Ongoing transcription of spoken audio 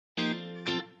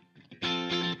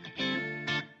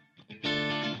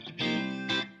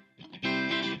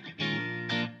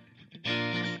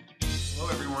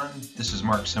everyone. This is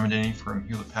Mark Semedini from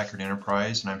Hewlett-Packard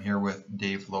Enterprise, and I'm here with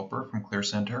Dave Loper from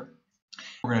ClearCenter.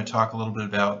 We're going to talk a little bit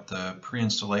about the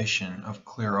pre-installation of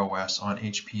ClearOS on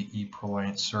HPE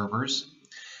ProLiant servers.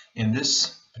 In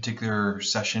this particular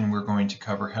session, we're going to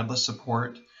cover headless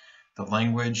support, the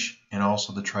language, and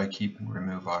also the try, keep, and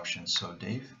remove options. So,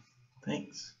 Dave?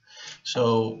 Thanks.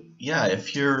 So, yeah,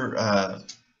 if your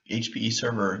HPE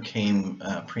server came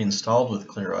pre-installed with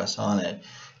ClearOS on it,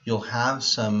 you'll have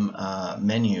some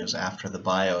menus after the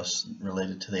BIOS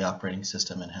related to the operating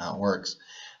system and how it works.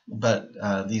 But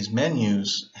these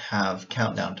menus have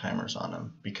countdown timers on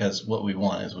them because what we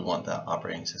want is we want the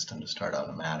operating system to start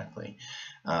automatically.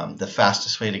 The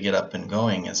fastest way to get up and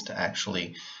going is to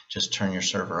actually just turn your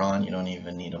server on. You don't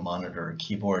even need a monitor or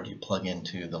keyboard. You plug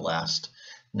into the last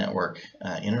network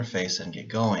interface and get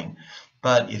going.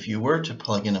 But if you were to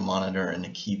plug in a monitor and a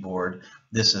keyboard,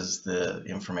 this is the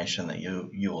information that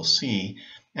you will see,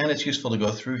 and it's useful to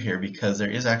go through here because there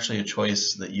is actually a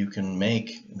choice that you can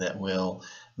make that will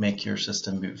make your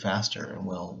system boot faster, and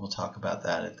we'll talk about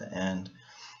that at the end.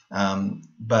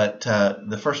 But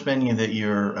the first menu that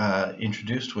you're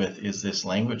introduced with is this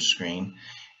language screen,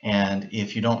 and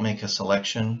if you don't make a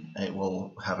selection, it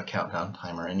will have a countdown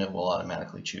timer and it will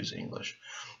automatically choose English.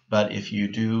 But if you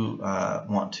do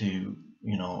want to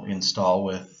install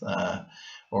with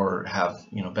or have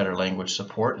better language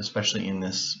support, especially in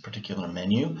this particular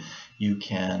menu, you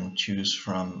can choose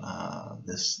from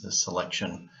this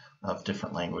selection of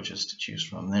different languages to choose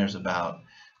from. There's about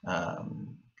I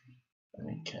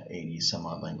think 80 some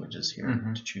odd languages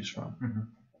here to choose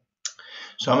from.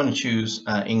 So I'm going to choose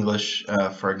English,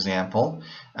 for example.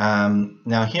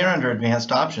 Now here under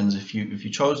Advanced Options, if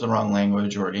you chose the wrong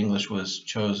language or English was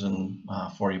chosen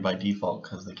for you by default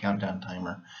because the countdown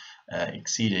timer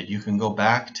exceeded, you can go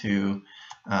back to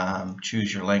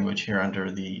choose your language here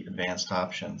under the Advanced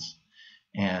Options.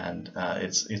 And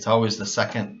it's always the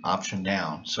second option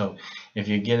down. So if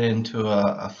you get into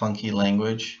a funky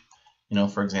language,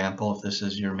 for example, if this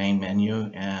is your main menu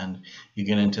and you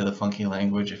get into the funky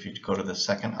language, if you go to the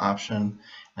second option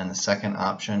and the second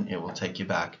option, it will take you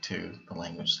back to the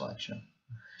language selection.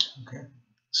 Okay.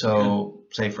 So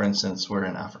say for instance we're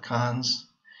in Afrikaans,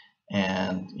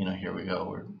 and here we go.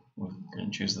 We're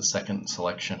going to choose the second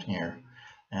selection here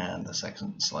and the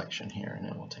second selection here, and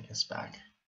it will take us back.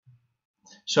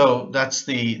 So that's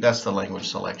the language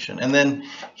selection. And then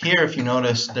here, if you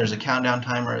notice, there's a countdown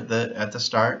timer at the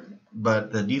start,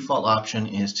 but the default option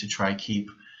is to try,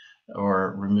 keep,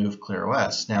 or remove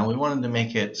ClearOS. Now we wanted to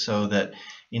make it so that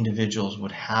individuals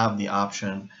would have the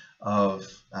option of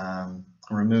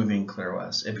removing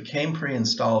ClearOS. It became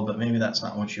pre-installed, but maybe that's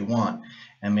not what you want,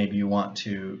 and maybe you want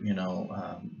to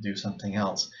do something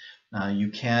else. You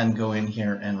can go in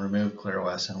here and remove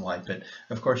ClearOS and wipe it.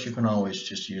 Of course, you can always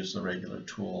just use the regular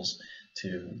tools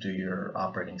to do your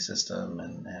operating system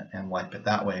and wipe it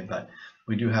that way, but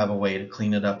we do have a way to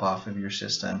clean it up off of your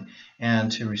system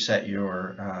and to reset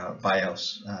your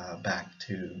BIOS back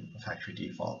to factory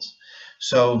defaults.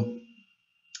 So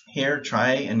here,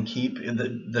 try and keep,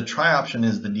 the try option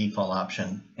is the default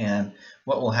option, and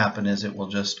what will happen is it will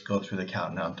just go through the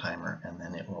countdown timer and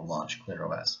then it will launch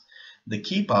ClearOS. The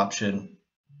keep option,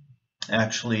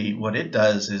 actually what it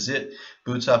does is it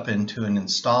boots up into an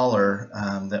installer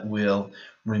that will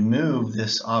remove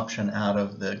this option out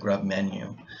of the grub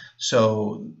menu.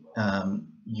 So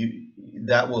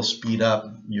that will speed up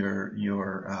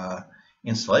your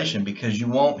installation because you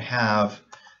won't have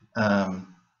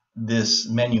this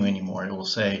menu anymore. It will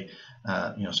say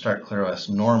start ClearOS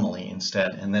normally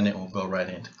instead, and then it will go right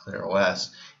into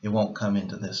ClearOS. It won't come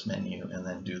into this menu and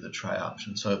then do the try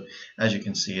option. So as you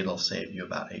can see, it'll save you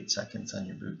about 8 seconds on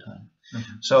your boot time.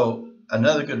 So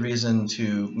another good reason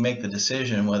to make the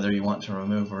decision whether you want to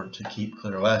remove or to keep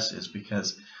ClearOS is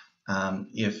because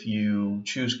if you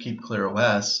choose keep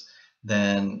ClearOS,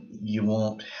 then you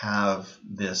won't have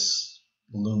this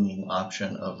looming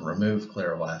option of remove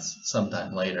ClearOS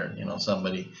sometime later.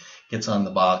 Somebody gets on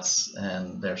the box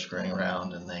and they're screwing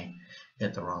around and they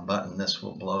hit the wrong button. This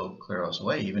will blow ClearOS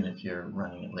away even if you're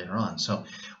running it later on. So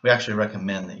we actually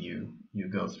recommend that you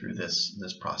go through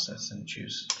this process and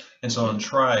choose. And so on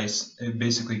tries, it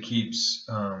basically keeps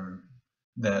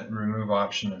that remove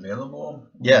option available.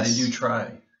 Yes. They do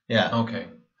try. Yeah. Okay.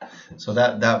 So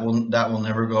that will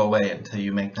never go away until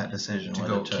you make that decision to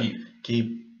whether go to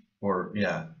keep or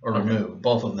remove.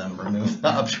 Both of them remove the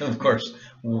option, of course.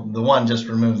 The one just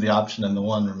removes the option and the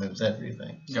one removes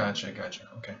everything. Gotcha.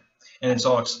 Okay. And it's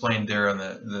all explained there on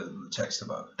the text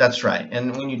above. That's right.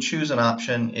 And when you choose an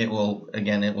option, it will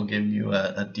give you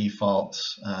a default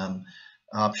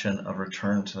option of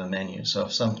return to the menu. So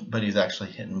if somebody's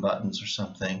actually hitting buttons or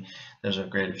something, there's a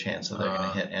greater chance that they're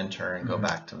going to hit enter and go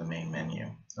back to the main menu.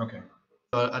 Okay.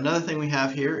 Another thing we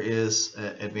have here is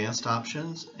advanced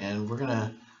options, and we're going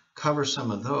to cover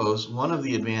some of those. One of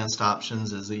the advanced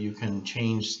options is that you can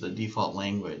change the default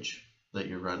language that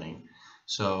you're running.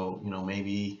 So,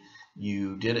 maybe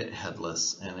you did it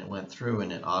headless and it went through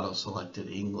and it auto-selected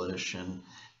English, and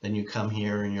then you come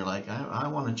here and you're like, I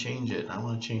want to change it. I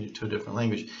want to change it to a different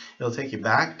language. It'll take you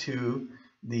back to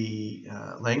the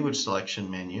language selection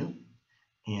menu,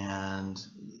 and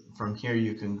from here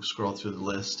you can scroll through the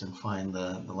list and find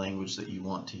the language that you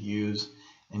want to use,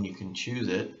 and you can choose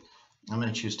it. I'm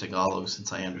going to choose Tagalog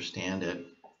since I understand it.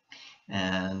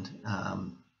 And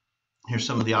here's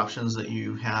some of the options that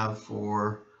you have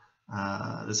for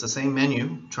it's the same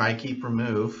menu, try, keep,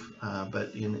 remove,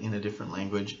 but in a different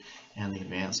language, and the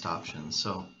advanced options.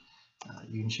 So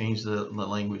you can change the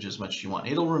language as much as you want.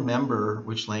 It'll remember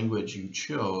which language you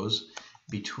chose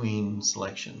between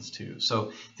selections too.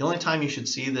 So the only time you should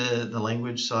see the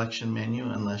language selection menu,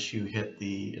 unless you hit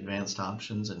the advanced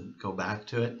options and go back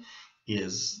to it,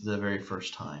 is the very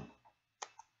first time.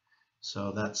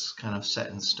 So that's kind of set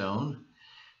in stone.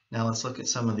 Now let's look at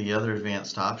some of the other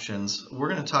advanced options. We're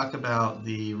going to talk about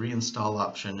the reinstall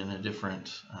option in a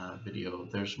different video.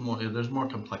 There's more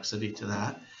complexity to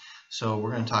that, so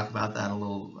we're going to talk about that a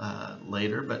little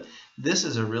later. But this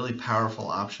is a really powerful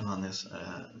option on this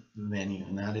menu,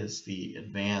 and that is the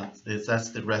advanced. That's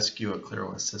the rescue a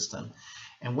ClearOS system.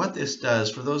 And what this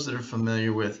does, for those that are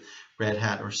familiar with Red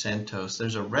Hat or CentOS,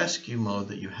 there's a rescue mode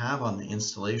that you have on the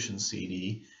installation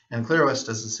CD, and ClearOS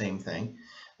does the same thing.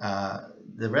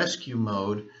 The rescue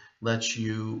mode lets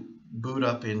you boot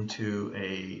up into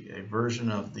a version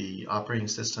of the operating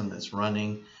system that's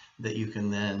running that you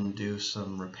can then do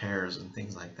some repairs and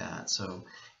things like that. So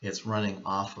it's running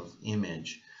off of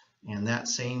image. And that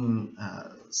same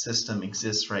system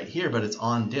exists right here, but it's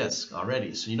on disk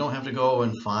already. So you don't have to go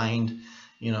and find,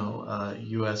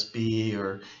 USB,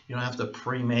 or you don't have to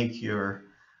pre-make your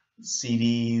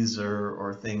CDs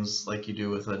or things like you do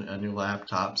with a new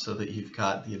laptop so that you've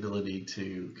got the ability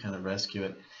to kind of rescue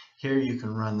it. Here you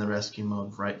can run the rescue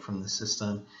mode right from the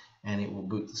system, and it will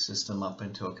boot the system up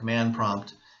into a command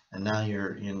prompt, and now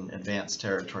you're in advanced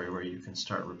territory where you can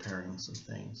start repairing some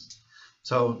things.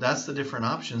 So that's the different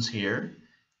options here,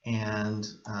 and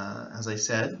as I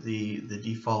said, the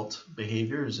default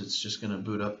behavior is it's just going to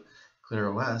boot up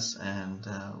ClearOS, and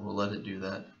we'll let it do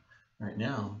that right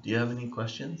now. Do you have any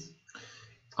questions?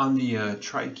 On the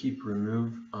try, keep,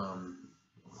 remove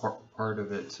part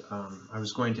of it, I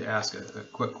was going to ask a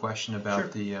quick question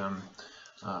about Sure.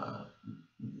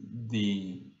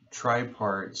 the try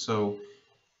part. So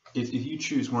if you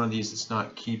choose one of these that's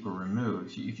not keep or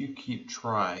remove, if you keep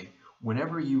try,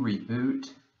 whenever you reboot,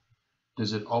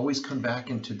 does it always come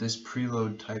back into this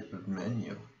preload type of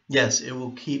menu? Yes, it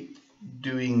will keep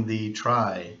doing the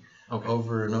try Okay.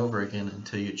 over and over again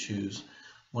until you choose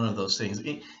one of those things.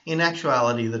 In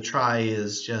actuality, the try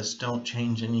is just don't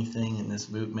change anything in this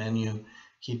boot menu.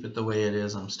 Keep it the way it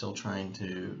is. I'm still trying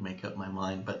to make up my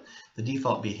mind, but the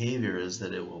default behavior is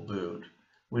that it will boot.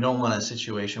 We don't want a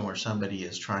situation where somebody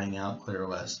is trying out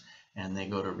ClearOS and they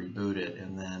go to reboot it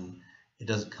and then it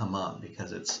doesn't come up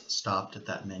because it's stopped at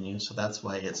that menu. So that's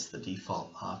why it's the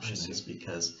default option, is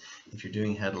because if you're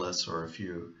doing headless, or if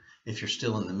you're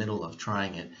still in the middle of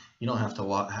trying it, you don't have to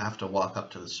walk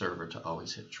up to the server to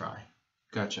always hit try.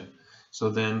 Gotcha. So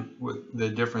then the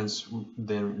difference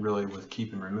then really with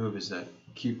keep and remove is that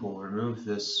keep will remove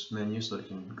this menu so that it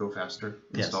can go faster,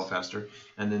 install faster,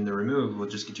 and then the remove will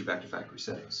just get you back to factory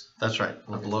settings. That's right.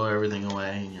 We'll blow everything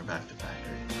away and you're back to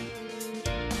factory.